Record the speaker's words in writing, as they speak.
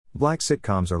Black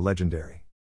sitcoms are legendary.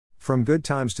 From Good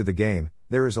Times to The Game,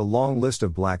 there is a long list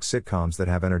of black sitcoms that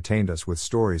have entertained us with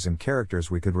stories and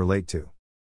characters we could relate to.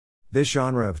 This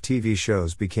genre of TV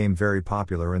shows became very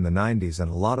popular in the 90s,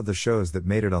 and a lot of the shows that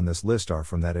made it on this list are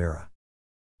from that era.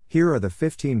 Here are the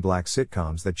 15 black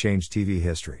sitcoms that changed TV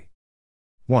history.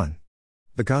 1.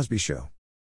 The Cosby Show.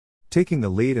 Taking the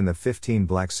lead in the 15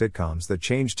 black sitcoms that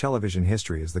changed television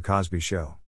history is The Cosby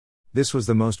Show. This was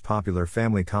the most popular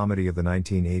family comedy of the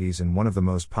 1980s and one of the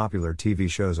most popular TV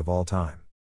shows of all time.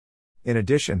 In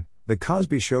addition, The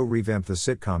Cosby Show revamped the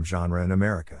sitcom genre in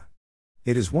America.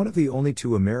 It is one of the only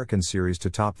two American series to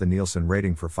top the Nielsen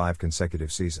rating for 5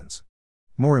 consecutive seasons.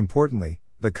 More importantly,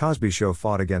 The Cosby Show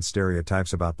fought against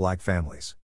stereotypes about black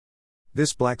families.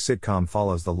 This black sitcom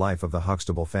follows the life of the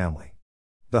Huxtable family.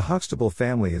 The Huxtable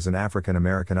family is an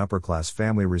African-American upper-class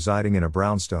family residing in a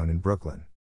brownstone in Brooklyn.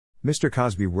 Mr.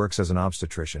 Cosby works as an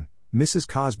obstetrician, Mrs.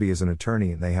 Cosby is an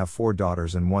attorney, and they have 4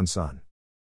 daughters and 1 son.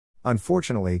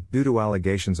 Unfortunately, due to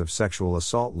allegations of sexual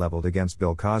assault leveled against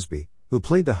Bill Cosby, who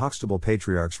played the Huxtable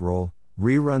patriarch's role,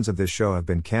 reruns of this show have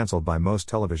been canceled by most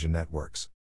television networks.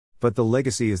 But the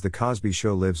legacy as The Cosby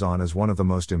Show lives on as one of the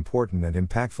most important and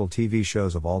impactful TV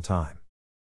shows of all time.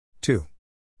 2.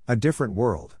 A Different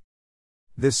World.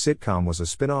 This sitcom was a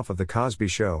spin-off of The Cosby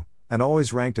Show, and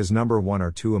always ranked as number 1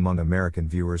 or 2 among American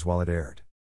viewers while it aired.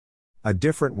 A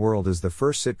Different World is the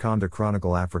first sitcom to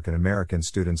chronicle African American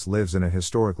students lives in a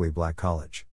historically black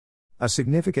college. A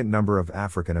significant number of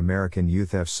African American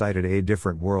youth have cited A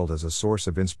Different World as a source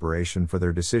of inspiration for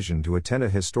their decision to attend a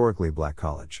historically black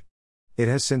college. It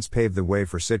has since paved the way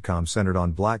for sitcoms centered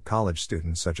on black college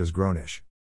students such as Grownish.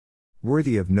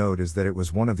 Worthy of note is that it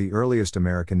was one of the earliest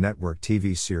American network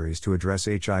TV series to address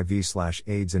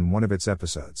HIV/AIDS in one of its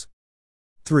episodes.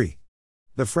 3.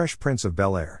 The Fresh Prince of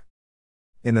Bel-Air.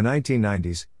 In the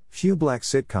 1990s, few black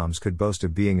sitcoms could boast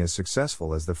of being as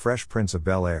successful as The Fresh Prince of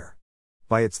Bel-Air.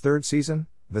 By its 3rd season,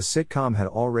 the sitcom had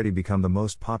already become the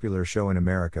most popular show in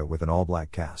America with an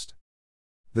all-black cast.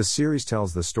 The series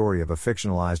tells the story of a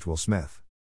fictionalized Will Smith.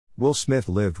 Will Smith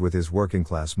lived with his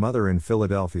working-class mother in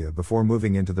Philadelphia before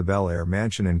moving into the Bel-Air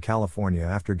mansion in California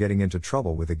after getting into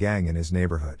trouble with a gang in his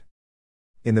neighborhood.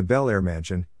 In the Bel-Air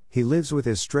mansion, he lives with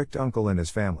his strict uncle and his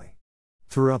family.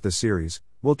 Throughout the series,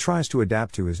 Will tries to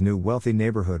adapt to his new wealthy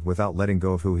neighborhood without letting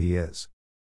go of who he is.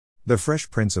 The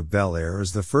Fresh Prince of Bel-Air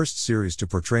is the first series to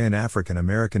portray an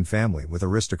African-American family with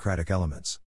aristocratic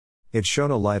elements. It shone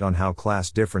a light on how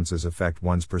class differences affect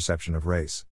one's perception of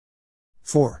race.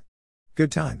 4.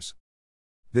 Good Times.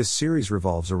 This series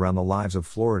revolves around the lives of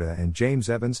Florida and James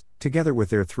Evans, together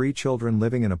with their 3 children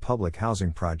living in a public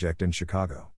housing project in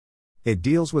Chicago. It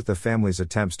deals with the family's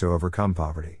attempts to overcome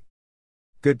poverty.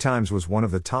 Good Times was one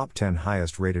of the top 10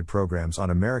 highest-rated programs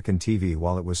on American TV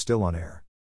while it was still on air.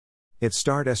 It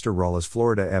starred Esther Roll as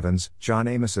Florida Evans, John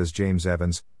Amos as James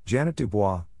Evans, Janet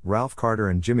Dubois, Ralph Carter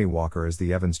and Jimmy Walker as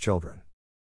the Evans children.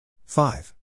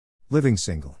 5. Living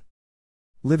Single.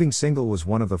 Living Single was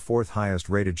one of the 4th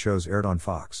highest-rated shows aired on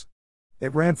Fox.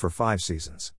 It ran for 5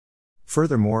 seasons.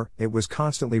 Furthermore, it was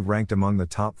constantly ranked among the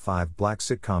top 5 black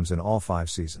sitcoms in all 5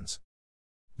 seasons.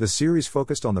 The series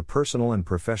focused on the personal and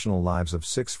professional lives of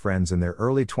 6 friends in their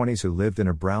early 20s who lived in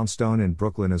a brownstone in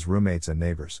Brooklyn as roommates and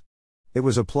neighbors. It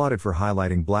was applauded for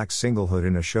highlighting black singlehood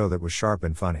in a show that was sharp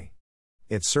and funny.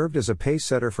 It served as a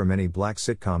pace-setter for many black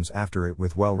sitcoms after it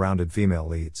with well-rounded female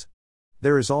leads.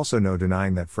 There is also no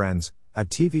denying that Friends, a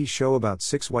TV show about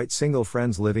 6 white single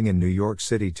friends living in New York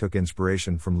City, took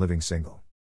inspiration from Living Single.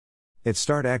 It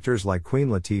starred actors like Queen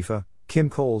Latifah,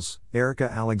 Kim Coles, Erica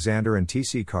Alexander and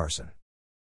T.C. Carson.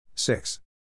 6.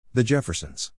 The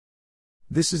Jeffersons.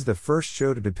 This is the first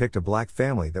show to depict a black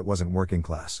family that wasn't working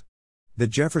class. The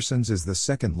Jeffersons is the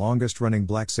 2nd longest-running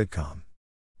black sitcom.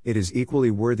 It is equally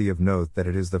worthy of note that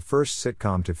it is the first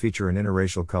sitcom to feature an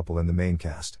interracial couple in the main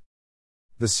cast.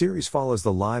 The series follows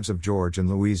the lives of George and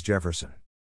Louise Jefferson.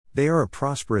 They are a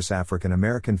prosperous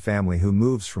African-American family who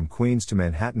moves from Queens to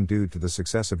Manhattan due to the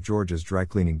success of George's dry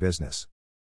cleaning business.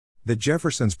 The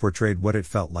Jeffersons portrayed what it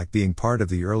felt like being part of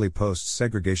the early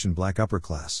post-segregation black upper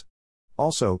class.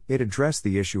 Also, it addressed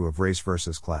the issue of race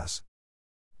versus class.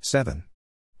 7.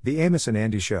 The Amos and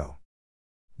Andy Show.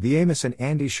 The Amos and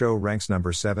Andy Show ranks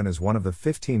number 7 as one of the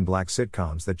 15 black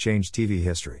sitcoms that changed TV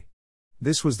history.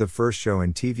 This was the first show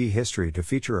in TV history to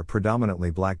feature a predominantly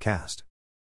black cast.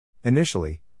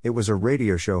 Initially, it was a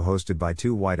radio show hosted by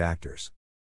 2 white actors.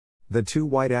 The 2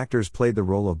 white actors played the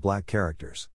role of black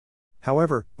characters.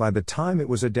 However, by the time it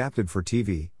was adapted for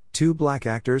TV, 2 black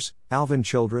actors, Alvin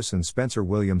Childress and Spencer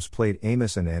Williams, played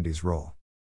Amos and Andy's role.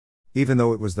 Even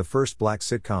though it was the first black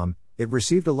sitcom, It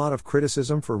received a lot of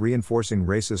criticism for reinforcing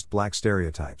racist black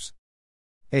stereotypes.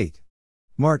 8.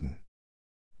 Martin.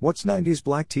 What's 90s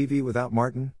black TV without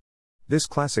Martin? This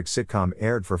classic sitcom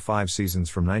aired for 5 seasons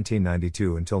from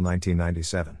 1992 until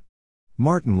 1997.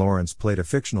 Martin Lawrence played a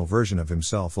fictional version of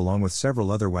himself along with several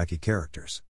other wacky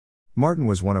characters. Martin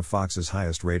was one of Fox's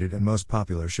highest rated and most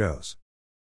popular shows.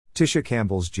 Tisha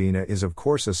Campbell's Gina is of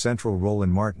course a central role in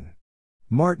Martin.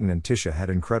 Martin and Tisha had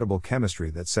incredible chemistry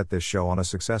that set this show on a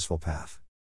successful path.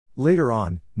 Later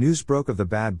on, news broke of the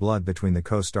bad blood between the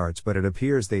co-stars, but it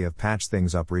appears they have patched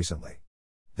things up recently.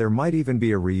 There might even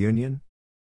be a reunion?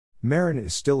 Marin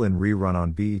is still in rerun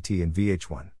on BET and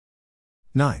VH1.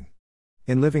 9.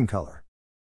 In Living Color.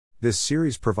 This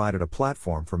series provided a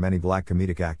platform for many black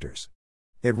comedic actors.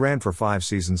 It ran for 5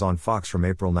 seasons on Fox from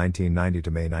April 1990 to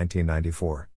May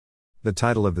 1994. The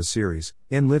title of the series,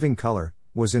 In Living Color,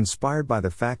 was inspired by the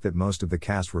fact that most of the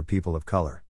cast were people of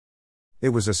color. It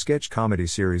was a sketch comedy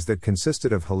series that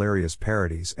consisted of hilarious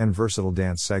parodies and versatile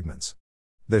dance segments.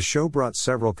 The show brought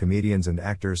several comedians and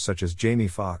actors such as Jamie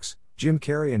Foxx, Jim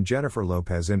Carrey and Jennifer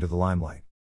Lopez into the limelight.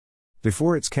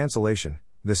 Before its cancellation,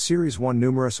 the series won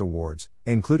numerous awards,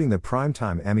 including the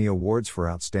Primetime Emmy Awards for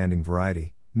Outstanding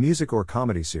Variety, Music or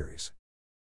Comedy Series.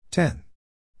 10.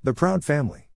 The Proud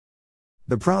Family.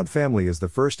 The Proud Family is the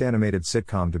first animated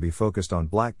sitcom to be focused on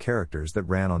black characters that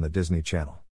ran on the Disney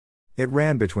Channel. It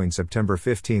ran between September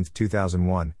 15,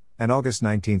 2001, and August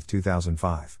 19,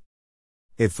 2005.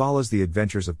 It follows the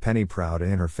adventures of Penny Proud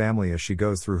and her family as she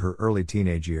goes through her early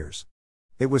teenage years.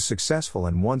 It was successful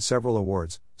and won several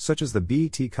awards, such as the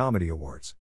BET Comedy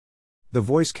Awards. The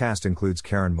voice cast includes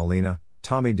Karen Molina,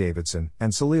 Tommy Davidson,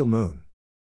 and Salil Moon.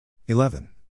 11.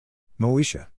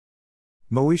 Moesha.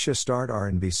 Moesha starred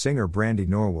R&B singer Brandy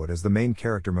Norwood as the main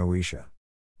character Moesha.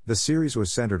 The series was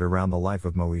centered around the life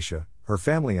of Moesha, her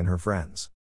family and her friends.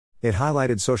 It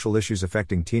highlighted social issues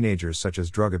affecting teenagers such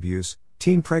as drug abuse,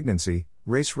 teen pregnancy,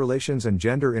 race relations and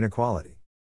gender inequality.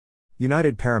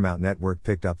 United Paramount Network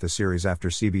picked up the series after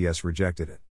CBS rejected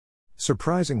it.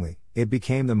 Surprisingly, it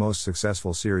became the most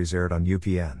successful series aired on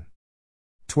UPN.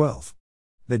 12.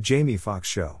 The Jamie Foxx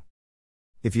Show.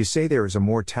 If you say there is a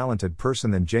more talented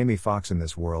person than Jamie Foxx in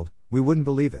this world, we wouldn't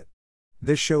believe it.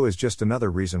 This show is just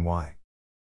another reason why.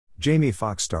 Jamie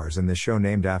Foxx stars in this show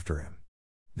named after him.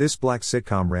 This black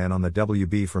sitcom ran on the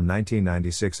WB from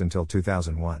 1996 until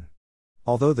 2001.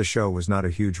 Although the show was not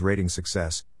a huge rating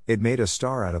success, it made a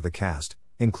star out of the cast,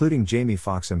 including Jamie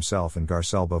Foxx himself and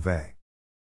Garcelle Beauvais.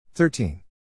 13.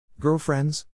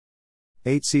 Girlfriends?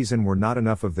 8 seasons were not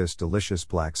enough of this delicious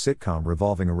black sitcom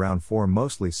revolving around 4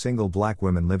 mostly single black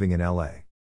women living in LA.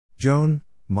 Joan,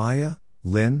 Maya,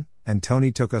 Lynn, and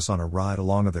Tony took us on a ride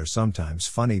along of their sometimes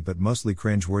funny but mostly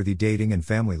cringe-worthy dating and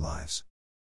family lives.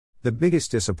 The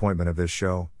biggest disappointment of this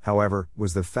show, however,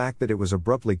 was the fact that it was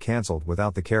abruptly cancelled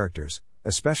without the characters,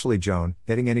 especially Joan,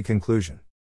 getting any conclusion.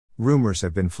 Rumors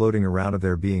have been floating around of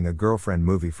there being a girlfriend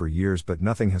movie for years, but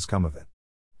nothing has come of it.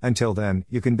 Until then,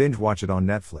 you can binge watch it on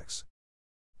Netflix.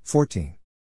 14.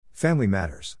 Family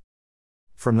Matters.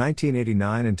 From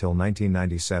 1989 until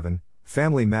 1997,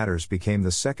 Family Matters became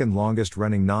the second longest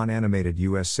running non-animated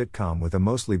U.S. sitcom with a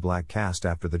mostly black cast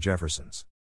after The Jeffersons.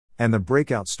 And the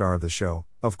breakout star of the show,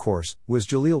 of course, was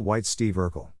Jaleel White's Steve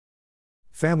Urkel.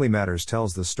 Family Matters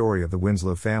tells the story of the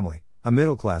Winslow family, a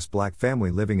middle-class black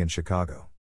family living in Chicago.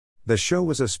 The show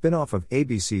was a spin-off of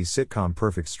ABC's sitcom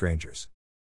Perfect Strangers.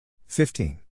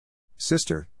 15.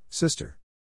 Sister, Sister.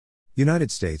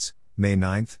 United States, May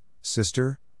 9,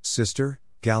 Sister, Sister,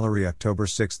 Gallery October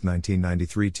 6,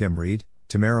 1993 Tim Reed,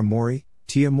 Tamara Mori,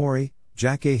 Tia Mori,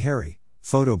 Jack A. Harry,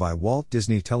 photo by Walt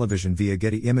Disney Television via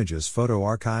Getty Images photo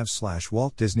archive /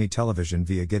 Walt Disney Television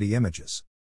via Getty Images.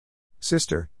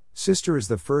 Sister, Sister is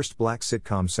the first black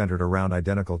sitcom centered around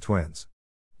identical twins.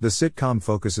 The sitcom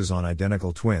focuses on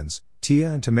identical twins, Tia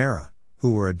and Tamara,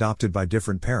 who were adopted by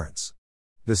different parents.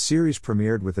 The series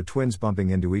premiered with the twins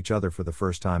bumping into each other for the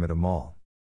first time at a mall.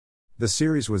 The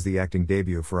series was the acting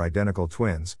debut for identical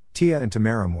twins, Tia and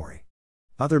Tamara Mori.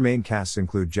 Other main casts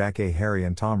include Jack A. Harry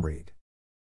and Tom Reed.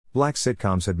 Black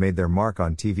sitcoms had made their mark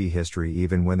on TV history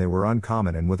even when they were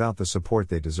uncommon and without the support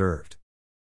they deserved.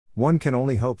 One can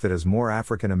only hope that as more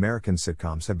African American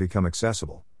sitcoms have become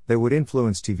accessible, they would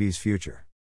influence TV's future.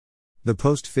 The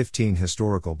post-15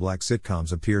 historical black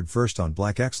sitcoms appeared first on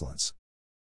Black Excellence.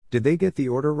 Did they get the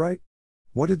order right?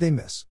 What did they miss?